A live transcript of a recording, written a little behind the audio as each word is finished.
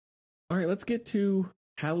All right, let's get to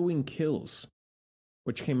Halloween Kills,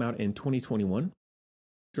 which came out in 2021,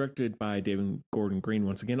 directed by David Gordon Green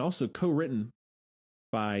once again, also co-written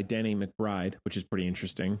by Danny McBride, which is pretty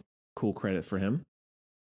interesting. Cool credit for him.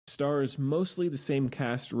 Stars mostly the same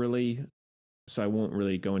cast, really, so I won't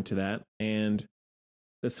really go into that. And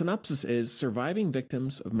the synopsis is surviving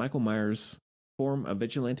victims of Michael Myers form a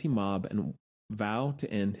vigilante mob and vow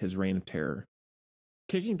to end his reign of terror.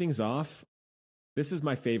 Kicking things off, this is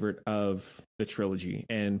my favorite of the trilogy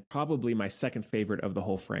and probably my second favorite of the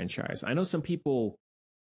whole franchise. I know some people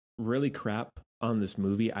really crap on this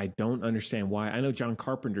movie. I don't understand why. I know John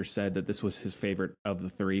Carpenter said that this was his favorite of the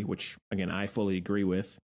three, which again, I fully agree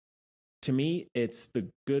with. To me, it's the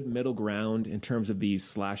good middle ground in terms of these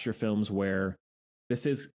slasher films where this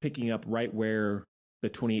is picking up right where the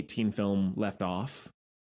 2018 film left off.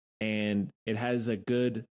 And it has a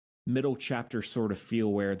good middle chapter sort of feel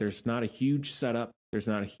where there's not a huge setup, there's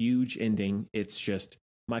not a huge ending. It's just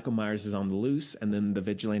Michael Myers is on the loose, and then the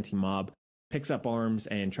vigilante mob picks up arms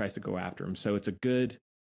and tries to go after him. So it's a good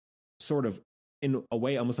sort of, in a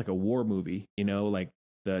way, almost like a war movie, you know, like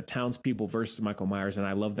the townspeople versus Michael Myers. And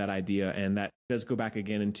I love that idea. And that does go back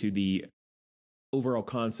again into the overall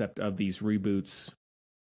concept of these reboots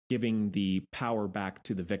giving the power back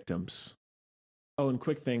to the victims. Oh, and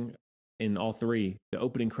quick thing, in all three, the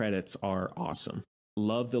opening credits are awesome.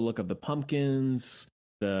 Love the look of the pumpkins.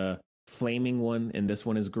 The flaming one in this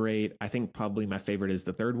one is great. I think probably my favorite is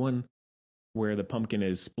the third one, where the pumpkin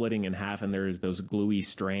is splitting in half and there's those gluey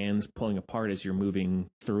strands pulling apart as you're moving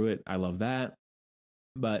through it. I love that.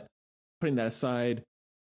 But putting that aside,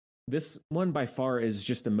 this one by far is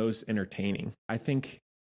just the most entertaining. I think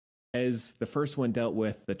as the first one dealt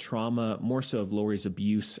with the trauma, more so of Laurie's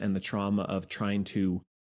abuse and the trauma of trying to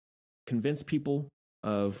convince people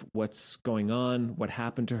of what's going on, what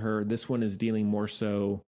happened to her. This one is dealing more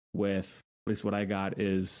so with, at least what I got,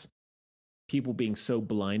 is people being so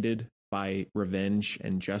blinded by revenge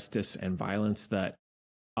and justice and violence that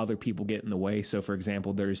other people get in the way. So, for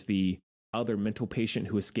example, there's the other mental patient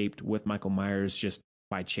who escaped with Michael Myers just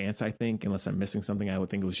by chance, I think, unless I'm missing something. I would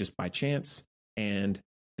think it was just by chance. And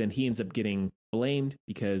then he ends up getting blamed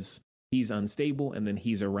because he's unstable, and then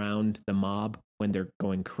he's around the mob when they're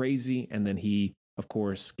going crazy. And then he, of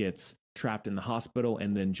course, gets trapped in the hospital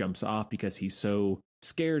and then jumps off because he's so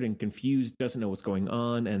scared and confused, doesn't know what's going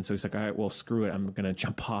on. And so he's like, all right, well, screw it. I'm going to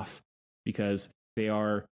jump off because they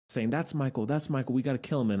are saying, that's Michael, we got to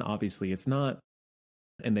kill him. And obviously it's not.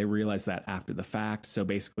 And they realize that after the fact. So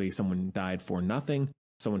basically someone died for nothing,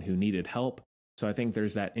 someone who needed help. So I think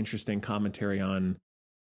there's that interesting commentary on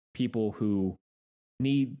people who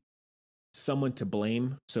need someone to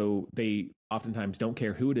blame. So they oftentimes don't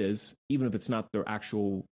care who it is, even if it's not the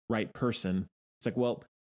actual right person. It's like, well,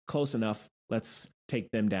 close enough. Let's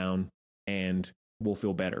take them down and we'll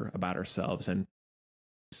feel better about ourselves. And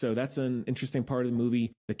so that's an interesting part of the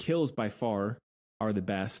movie. The kills by far are the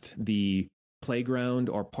best. The playground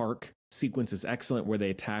or park sequence is excellent, where they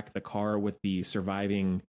attack the car with the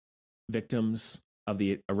surviving victims of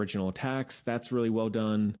the original attacks. That's really well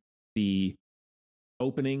done. The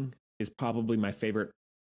opening is probably my favorite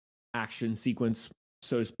action sequence,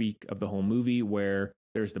 so to speak, of the whole movie, where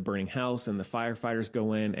there's the burning house and the firefighters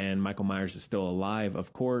go in and Michael Myers is still alive,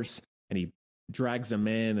 of course, and he drags them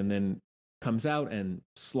in and then comes out and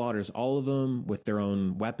slaughters all of them with their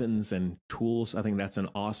own weapons and tools. I think that's an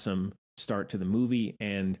awesome start to the movie.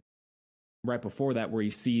 And right before that, where you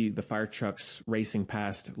see the fire trucks racing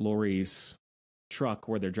past Laurie's truck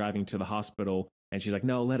where they're driving to the hospital, and she's like,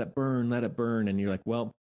 no, let it burn, let it burn. And you're like,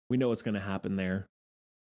 well, we know what's going to happen there.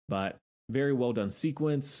 But very well done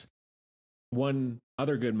sequence. One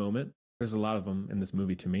other good moment, there's a lot of them in this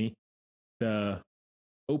movie to me. The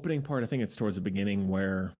opening part, I think it's towards the beginning,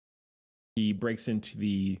 where he breaks into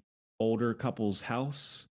the older couple's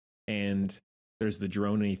house and there's the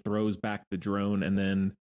drone and he throws back the drone, and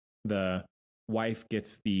then the wife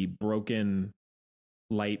gets the broken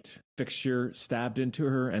light fixture stabbed into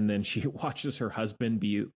her, and then she watches her husband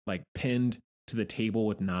be like pinned to the table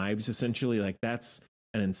with knives, essentially. Like, that's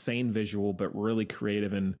an insane visual, but really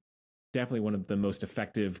creative, and definitely one of the most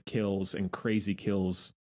effective kills and crazy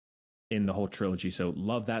kills in the whole trilogy. So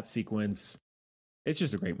love that sequence. It's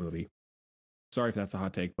just a great movie. Sorry if that's a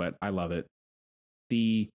hot take, but I love it.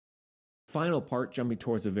 The final part, jumping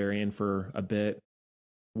towards the very end for a bit,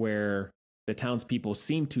 where the townspeople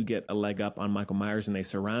seem to get a leg up on Michael Myers and they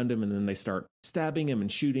surround him, and then they start stabbing him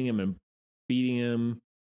and shooting him and beating him.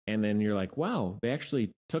 And then you're like, wow, they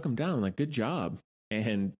actually took him down. Like, good job.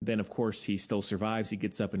 And then, of course, he still survives. He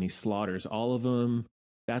gets up and he slaughters all of them.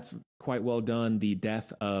 That's quite well done. The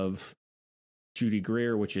death of Judy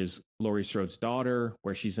Greer, which is Laurie Strode's daughter,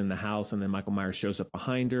 where she's in the house and then Michael Myers shows up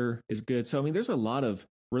behind her, is good. So, I mean, there's a lot of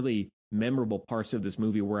really memorable parts of this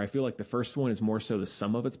movie where I feel like the first one is more so the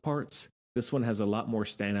sum of its parts. This one has a lot more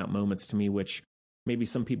standout moments to me, which maybe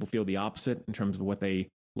some people feel the opposite in terms of what they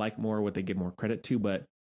like more, what they give more credit to. But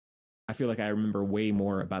I feel like I remember way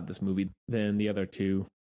more about this movie than the other two.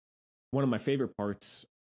 One of my favorite parts,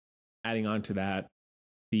 adding on to that,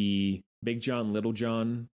 the Big John, Little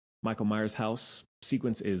John, Michael Myers house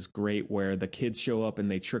sequence is great, where the kids show up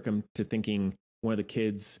and they trick him to thinking one of the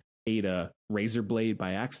kids ate a razor blade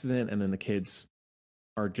by accident, and then the kids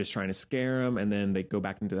are just trying to scare him, and then they go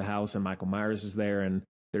back into the house and Michael Myers is there, and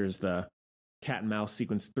there's the cat and mouse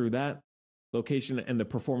sequence through that location, and the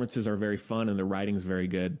performances are very fun and the writing's very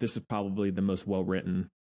good. This is probably the most well written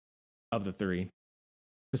of the three.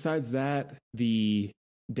 Besides that, the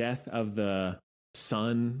death of the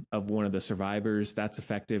son of one of the survivors, that's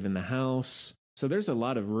effective in the house. So there's a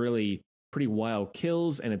lot of really pretty wild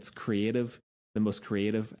kills, and it's creative, the most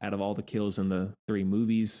creative out of all the kills in the three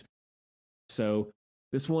movies. So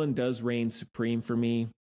this one does reign supreme for me.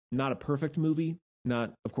 Not a perfect movie,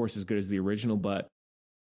 not, of course, as good as the original, but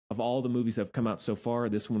of all the movies that have come out so far,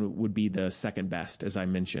 this one would be the second best, as I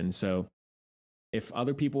mentioned. So if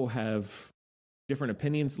other people have different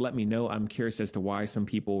opinions, let me know. I'm curious as to why some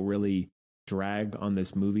people really drag on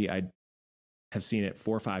this movie. I have seen it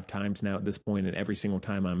 4 or 5 times now at this point, and every single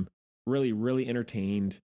time I'm really, really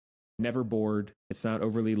entertained, never bored. It's not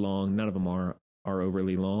overly long. None of them are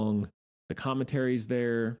overly long. The commentary's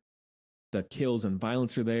there. The kills and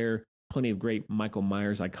violence are there. Plenty of great Michael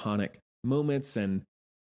Myers iconic moments, and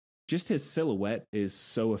just his silhouette is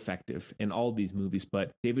so effective in all of these movies.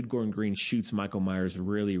 But David Gordon Green shoots Michael Myers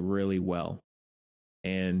really, really well.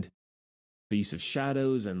 And the use of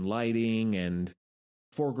shadows and lighting and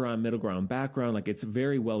foreground, middle ground, background, like, it's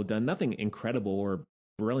very well done. Nothing incredible or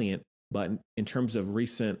brilliant, but in terms of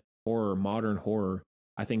recent horror, modern horror,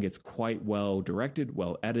 I think it's quite well directed,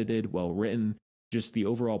 well edited, well written. Just the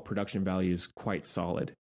overall production value is quite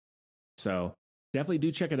solid. So definitely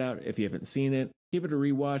do check it out if you haven't seen it. Give it a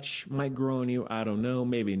rewatch. Might grow on you. I don't know.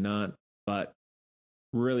 Maybe not. But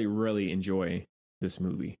really, really enjoy this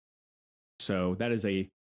movie. So that is a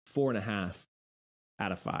 4.5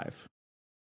 out of 5.